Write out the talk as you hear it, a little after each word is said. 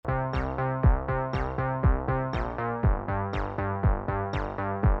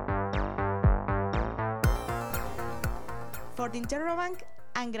For the Interrobank,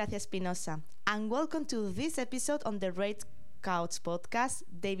 I'm Gracia Espinosa, and welcome to this episode on the Red Couch podcast.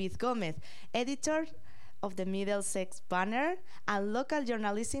 David Gomez, editor of the Middlesex Banner and local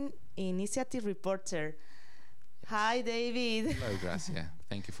journalism initiative reporter. Hi, David. Hello, Gracia.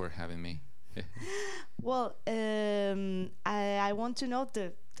 Thank you for having me. Well, I want to know,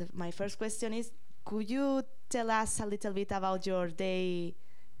 my first question is, could you tell us a little bit about your day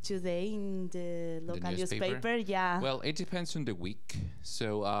today in the local newspaper? Yeah. Well, it depends on the week.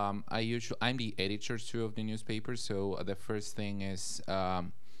 So I'm the editor too of the newspaper. So the first thing is try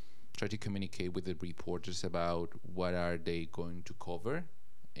to communicate with the reporters about what are they going to cover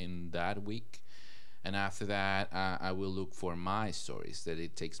in that week. And after that, I will look for my stories. That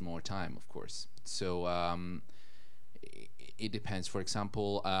it takes more time, of course. So it depends. For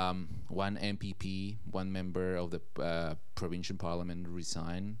example, one MPP, one member of the provincial parliament,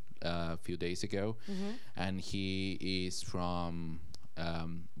 resigned a few days ago, and he is from.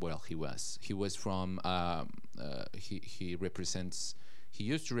 He was from. He represents. He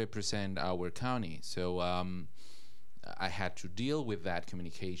used to represent our county. So. I had to deal with that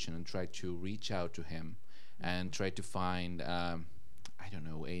communication and try to reach out to him and try to find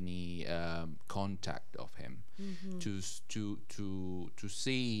any contact of him to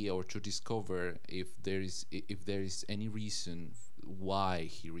see or to discover if there is any reason why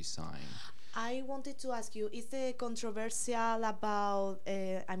he resigned. I wanted to ask you, is the controversial about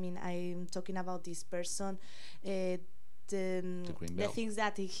I'm talking about this person, the things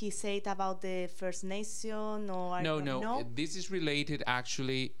that he said about the First Nation, or no, this is related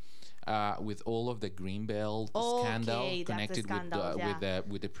actually with all of the Greenbelt scandal connected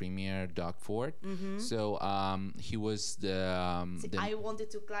with the Premier Doug Ford. So he was I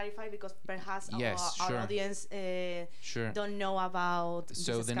wanted to clarify because perhaps our audience don't know about.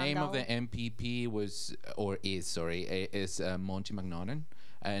 So the name of the MPP is Monty McNaughton,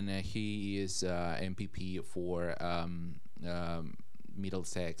 and he is MPP for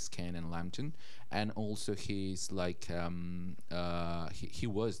Middlesex, Kent, and Lambton, and also he's like he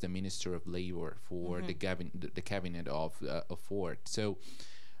was the Minister of Labour for the cabinet of Ford. So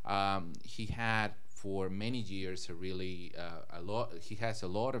he had for many years He has a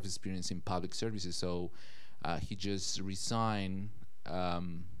lot of experience in public services. So he just resigned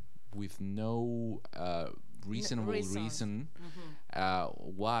with no reasonable reason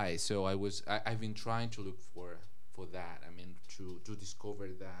why. So I've been trying to look for that. I mean, to discover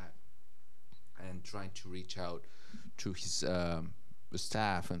that and trying to reach out to his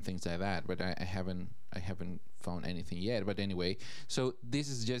staff and things like that. But I haven't found anything yet. But anyway, so this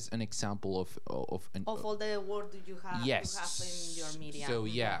is just an example of all the work that you have, in your media. So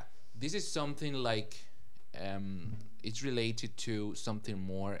yeah, this is something like it's related to something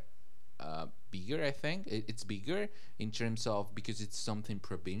more bigger. I think it's bigger in terms of because it's something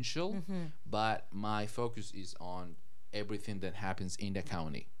provincial, but my focus is on everything that happens in the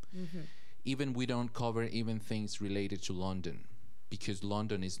county. Even we don't cover even things related to London because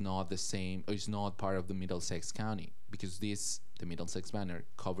London is not the same, or is not part of the Middlesex County, because the Middlesex Banner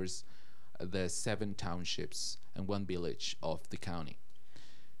covers the 7 townships and 1 village of the county.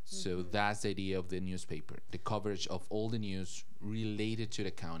 So that's the idea of the newspaper, the coverage of all the news related to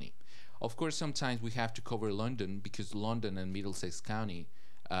the county. Of course, sometimes we have to cover London because London and Middlesex County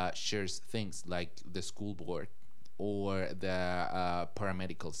shares things like the school board or the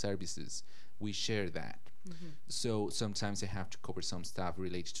paramedical services. We share that. So sometimes I have to cover some stuff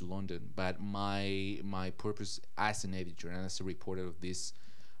related to London. But my purpose as an editor and as a reporter of this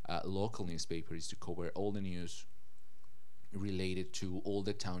local newspaper is to cover all the news related to all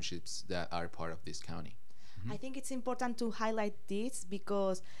the townships that are part of this county. I think it's important to highlight this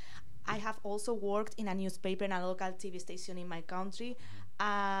because I have also worked in a newspaper and a local TV station in my country,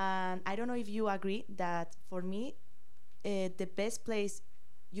 and I don't know if you agree that for me the best place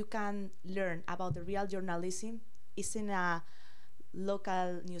you can learn about the real journalism is in a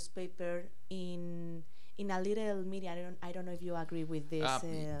local newspaper in a little media. I don't know if you agree with this.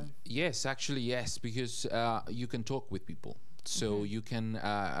 Yes, actually yes, because you can talk with people. So you can,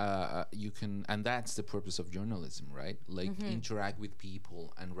 and that's the purpose of journalism, right? Like interact with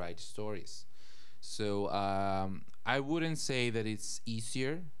people and write stories. So I wouldn't say that it's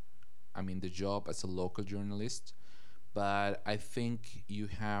easier. I mean, the job as a local journalist, but I think you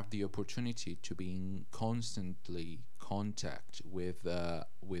have the opportunity to be in constantly contact with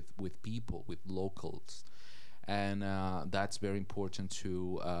people, with locals, and that's very important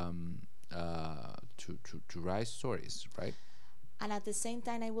to write stories, right? And at the same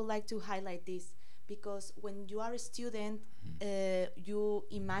time, I would like to highlight this because when you are a student, you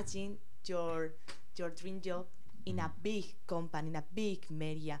imagine your dream job in a big company, in a big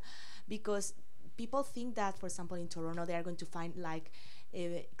media, because people think that, for example, in Toronto, they are going to find like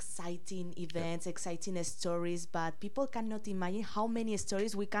exciting events, exciting stories, but people cannot imagine how many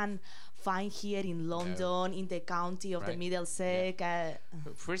stories we can find here in London, in the county of the Right. Yeah. Middlesex.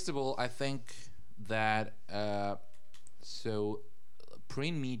 First of all, I think that so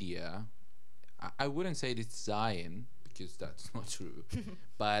print media, I wouldn't say it's dying because that's not true,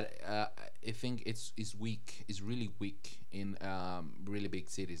 but I think it's weak. It's really weak in really big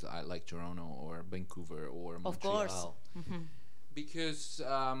cities like Toronto or Vancouver or Of course. Montreal, because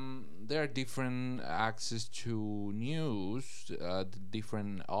there are different access to news,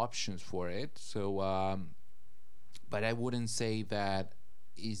 different options for it. So, but I wouldn't say that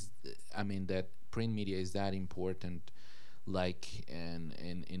is. I mean that print media is that important, like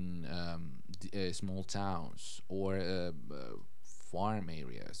in small towns or farm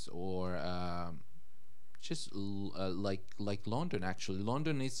areas or just like London. Actually,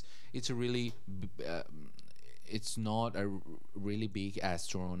 London is it's a really it's not really big as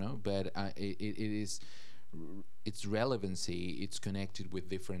Toronto, but it is its relevancy. It's connected with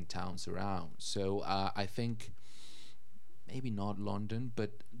different towns around. So I think maybe not London,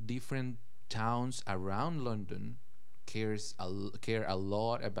 but different towns around London care a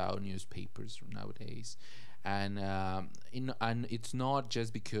lot about newspapers nowadays, and and it's not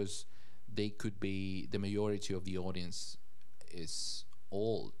just because they could be the majority of the audience is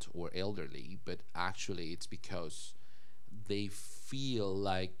old or elderly, but actually it's because they feel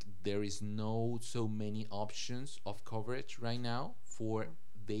like there is no so many options of coverage right now for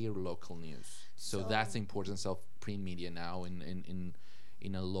their local news. So that's the importance of print media now in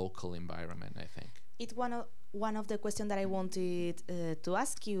a local environment, I think. It's one of the questions that I wanted to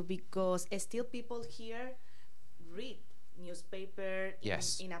ask you, because still people here read newspaper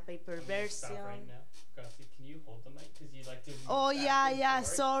Yes. in a paper Stop version. right now. Gracia, can you hold the mic? Because you like to. Oh back yeah, and yeah.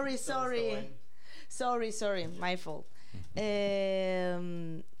 forth. Sorry, So let's go in. sorry. My fault.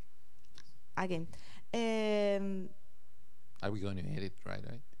 Again. Are we going to edit right?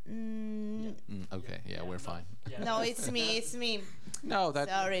 Okay, yeah, we're no. fine. Yeah. No, it's me. It's me. No, that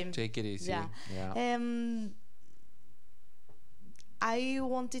Sorry. take it easy. Yeah. Yeah. I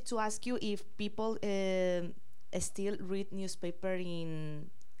wanted to ask you if people still read newspaper in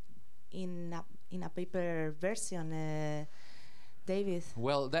a paper version, David.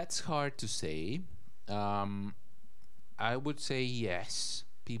 Well, that's hard to say. I would say yes.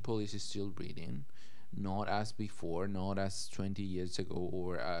 People is still reading, not as before, not as 20 years ago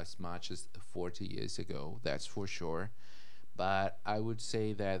or as much as 40 years ago. That's for sure. But I would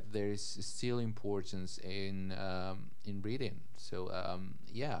say that there is still importance in reading. So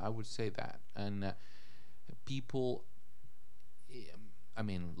yeah, I would say that. And people, I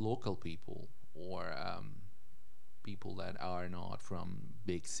mean, local people or people that are not from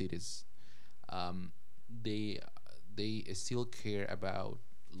big cities, they they still care about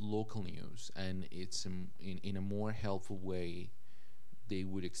local news, and it's in a more helpful way they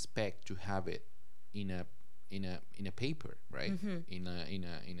would expect to have it in a paper, right? In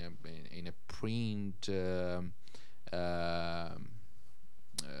a print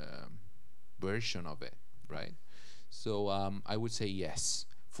version of it, right? So I would say yes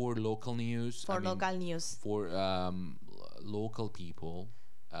for local news. For local news. For local people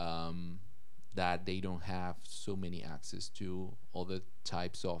that they don't have so many access to other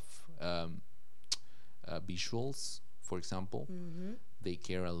types of visuals, for example. They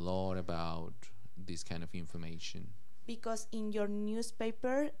care a lot about this kind of information. Because in your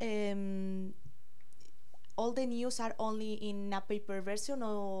newspaper, all the news are only in a paper version,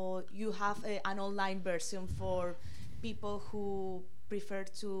 or you have an online version for people who prefer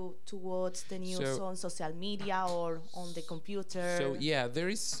to watch the news on social media or on the computer? So yeah, there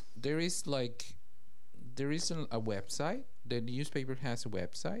is a website. The newspaper has a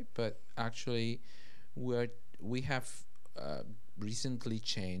website, but actually we have recently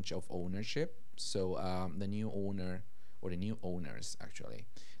changed of ownership. So the new owner or the new owners actually,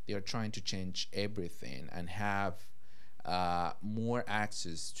 they are trying to change everything and have more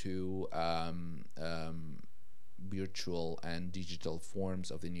access to virtual and digital forms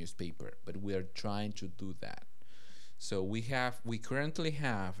of the newspaper. But we are trying to do that. So we currently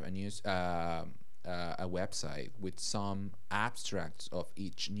have a website with some abstracts of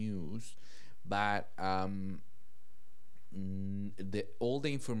each news, but all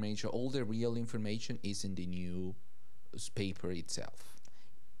the information, all the real information, is in the newspaper itself.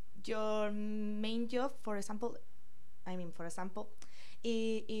 Your main job, for example,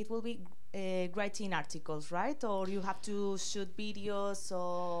 it will be writing articles, right? Or you have to shoot videos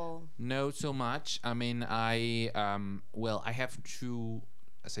or. No, so much. I mean, I have two.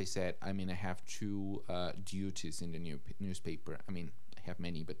 As I said, I mean, I have two duties in the newspaper. I mean, I have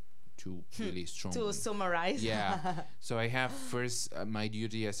many, but two really strong To ones. summarize. Yeah. So I have first my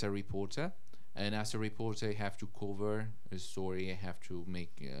duty as a reporter, and as a reporter, I have to cover a story. I have to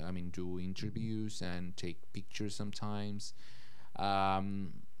make, do interviews and take pictures sometimes.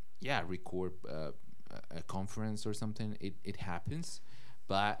 Um, yeah, record a conference or something. It happens,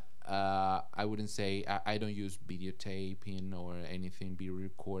 but I wouldn't say I don't use videotaping or anything, video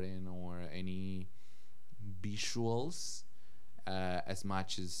recording or any visuals as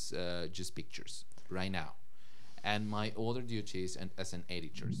much as just pictures right now. And my other duties and as an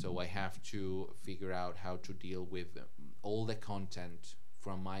editor, so I have to figure out how to deal with all the content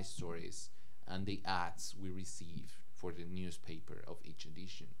from my stories and the ads we receive for the newspaper of each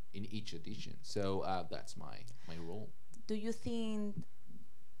edition in each edition. So that's my role. Do you think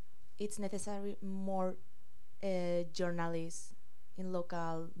it's necessary more journalists in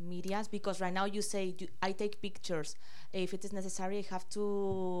local medias? Because right now you say I take pictures. If it is necessary, I have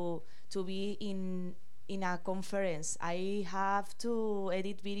to be in a conference. I have to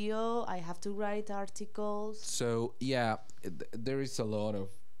edit video. I have to write articles. So yeah, there is a lot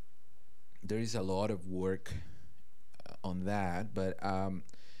of work on that, but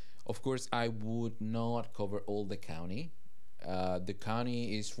of course I would not cover all the county. The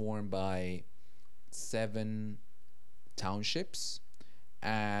county is formed by 7 townships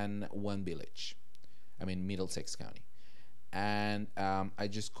and 1 village. I mean Middlesex County, and I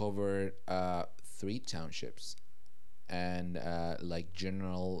just covered 3 townships and like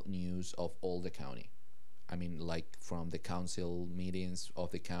general news of all the county. I mean, like from the council meetings of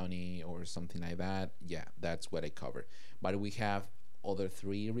the county or something like that. Yeah, that's what I cover. But we have other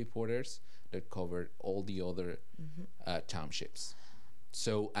 3 reporters that cover all the other townships.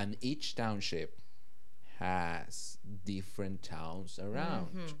 So, and each township has different towns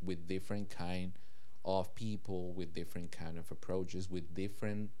around with different kind of people, with different kind of approaches, with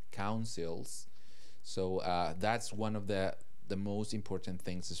different councils. So that's one of the most important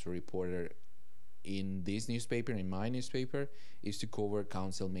things as a reporter in this newspaper, in my newspaper, is to cover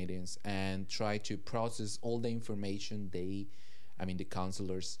council meetings and try to process all the information the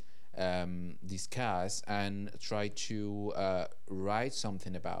councilors discuss, and try to write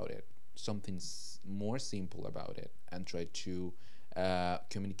something about it, something more simple about it, and try to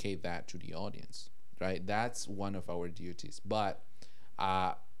communicate that to the audience, right? That's one of our duties. But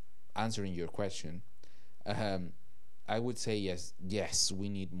answering your question, I would say yes, we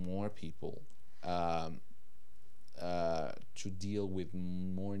need more people to deal with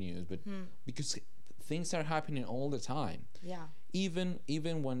more news, but because things are happening all the time. Yeah. Even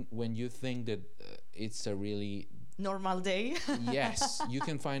when you think that it's a really Normal day. yes, you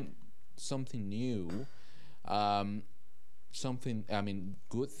can find something new. Something,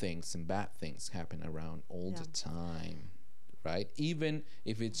 good things and bad things happen around all the time, right? Even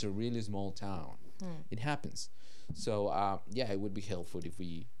if it's a really small town, it happens. So it would be helpful if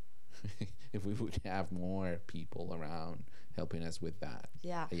we if we would have more people around helping us with that.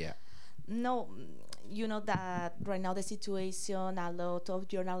 Yeah. Yeah. No, you know that right now the situation, a lot of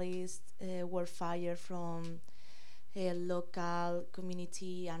journalists were fired from local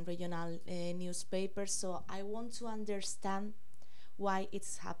community and regional newspapers. So I want to understand why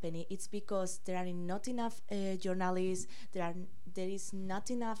it's happening. It's because there are not enough journalists. There is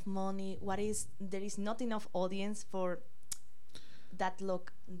not enough money. There is not enough audience for that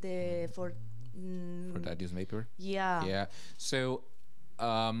for that newspaper. Yeah. Yeah. So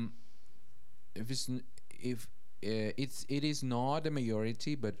it is not a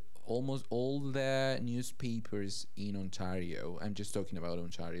majority, but almost all the newspapers in Ontario. I'm just talking about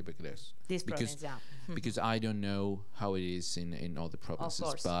Ontario because Province, yeah. because I don't know how it is in other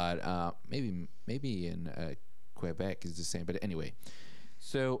provinces, but maybe in Quebec is the same. But anyway,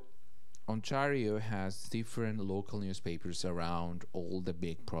 so Ontario has different local newspapers around all the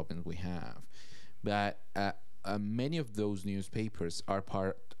big province we have, but many of those newspapers are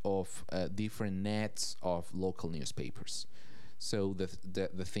part of different nets of local newspapers. So the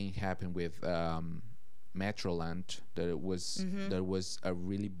thing happened with Metroland, that there was a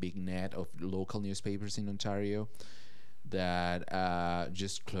really big net of local newspapers in Ontario that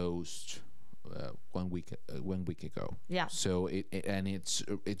just closed 1 week ago. Yeah. So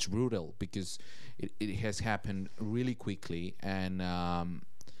it's brutal because it has happened really quickly, and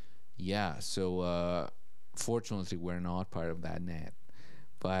so fortunately we're not part of that net,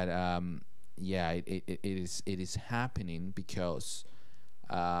 but it is happening because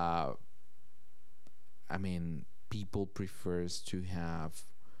uh, I mean, people prefers to have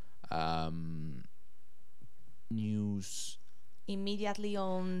um, news Immediately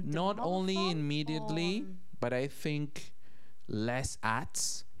on the not mobile only phone, immediately, on but I think less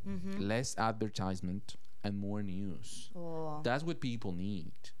ads, less advertisement, and more news. oh, That's what people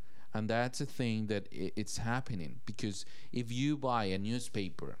need. And that's a thing that it's happening, because if you buy a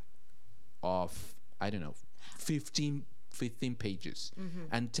newspaper of, I don't know, 15 pages,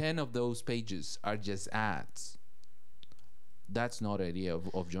 and 10 of those pages are just ads, that's not idea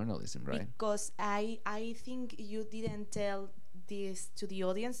of journalism, right? because I think you didn't tell this to the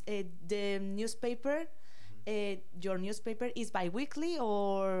audience. The newspaper, your newspaper is bi-weekly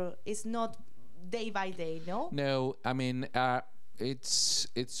or it's not day by day, no? No, I mean,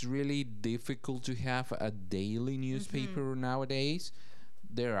 it's really difficult to have a daily newspaper nowadays.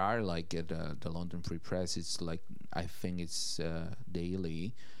 There are like at the London Free Press. It's like, I think it's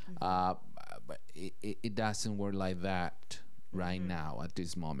daily, but it doesn't work like that right now at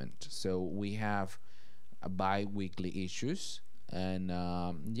this moment. So we have bi-weekly issues, and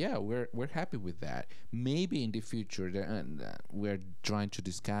yeah, we're happy with that. Maybe in the future, we're trying to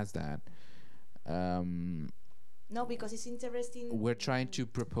discuss that. No, because it's interesting. We're trying to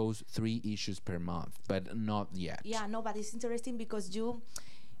propose 3 issues per month, but not yet. Yeah, no, but it's interesting because you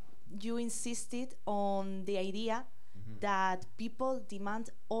insisted on the idea that people demand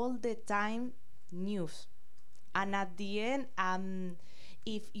all the time news, and at the end,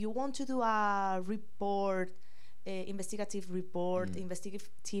 if you want to do a report, investigative report,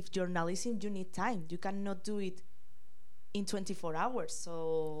 investigative journalism, you need time. You cannot do it in 24 hours.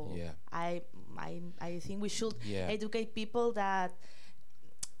 So Yeah. I think we should Yeah. educate people that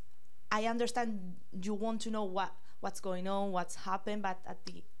I understand you want to know what's going on, what's happened, but at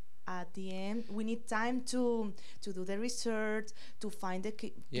the end we need time to do the research, to find the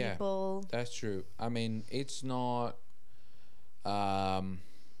Yeah, people. that's true. I mean, it's not.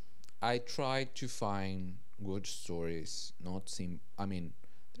 I try to find good stories, not I mean,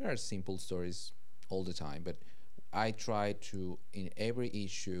 there are simple stories all the time, but I try to, in every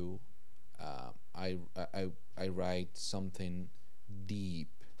issue, I write something deep,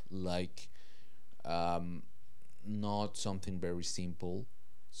 like not something very simple,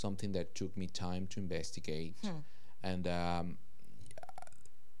 something that took me time to investigate, and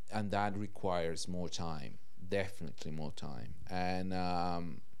that requires more time, definitely more time, and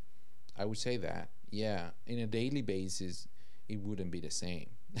I would say that, yeah, in a daily basis, it wouldn't be the same,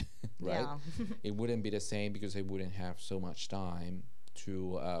 right? Yeah. It wouldn't be the same because I wouldn't have so much time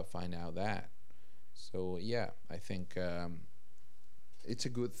to find out that. So yeah, I think it's a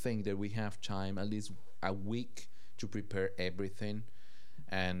good thing that we have time, at least a week, to prepare everything,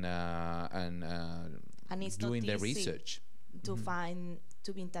 and And it's doing not the easy research. to find,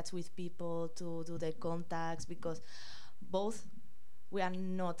 to be in touch with people, to do the contacts, because both we are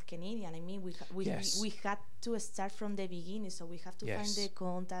not Canadian. I mean, Yes. we had to start from the beginning, so we have to find Yes. the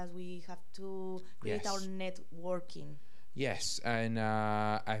contacts. We have to create our Yes. networking. Yes, and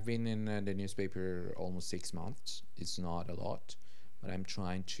I've been in the newspaper almost 6 months. It's not a lot, but I'm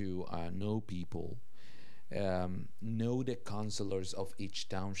trying to know people, know the councillors of each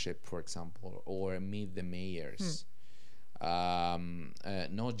township, for example, or meet the mayors.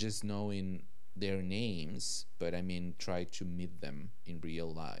 Not just knowing their names, but I mean, try to meet them in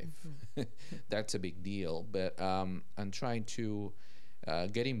real life. That's a big deal. But I'm trying to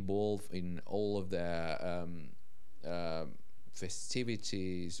get involved in all of the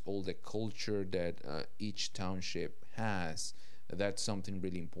festivities, all the culture that each township has. That's something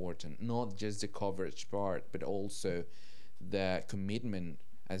really important. Not just the coverage part, but also the commitment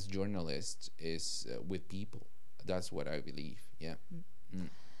as journalists is with people. That's what I believe. Yeah.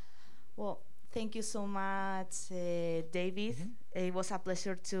 Well, thank you so much, David. It was a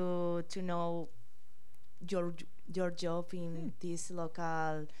pleasure to know your job in this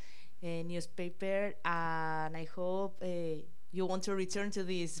local newspaper, and I hope you want to return to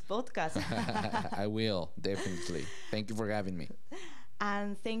this podcast. I will, definitely. Thank you for having me.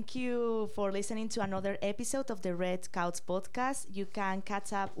 And thank you for listening to another episode of the Red Couch podcast. You can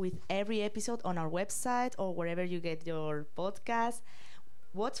catch up with every episode on our website or wherever you get your podcast.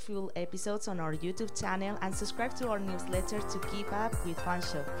 Watch full episodes on our YouTube channel and subscribe to our newsletter to keep up with Fan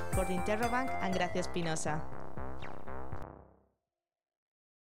Shop. For the Interrobank, I'm Gracia Espinosa.